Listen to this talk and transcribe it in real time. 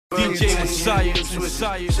DJ Messiah,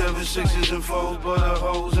 Messiah. 7-6s and 4s, but the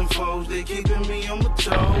hoes and foes, they keeping me on my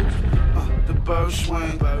toes. The bird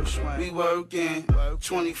swing, we working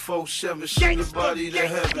 24/7, send your body to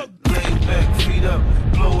heaven. Lay back, feet up,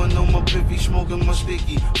 blowing on my piffy, smoking my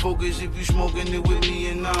sticky. Focus if you smoking it with me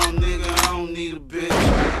and on, nigga, I don't need a bitch.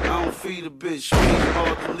 I don't feed a bitch, speed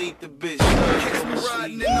ball, delete the bitch. Catch me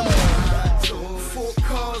riding in the 4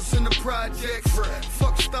 cars in the projects.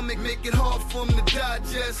 Fuck stomach, make it hard for them to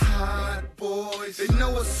digest. Hot boys, they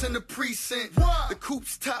know us in the precinct. The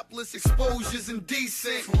coupes topless, exposures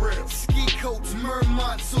indecent. Ski coats,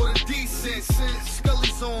 Mermonts, or the decent.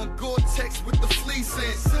 Scully's on Gore-Tex with the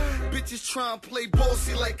fleecing. Bitches try and play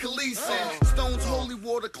bossy like Khaleesi. Stones holy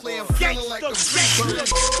water clear, I'm feeling like a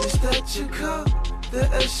rebirth. Is that your cup? The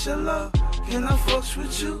SLR? Can I fucks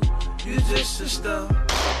with you? You just a star.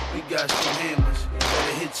 We got some hammers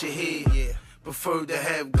that'll hit your head. Yeah. Prefer to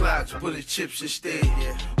have Glocks, but the chips instead.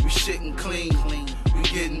 Yeah. We sitting clean, we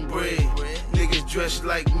getting bread. Niggas dressed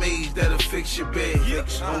like maids that'll fix your bed.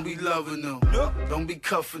 Don't be loving them, don't be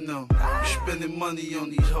cuffing them. You spending money on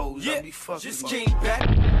these hoes, I be fucking just them. came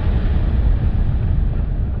back.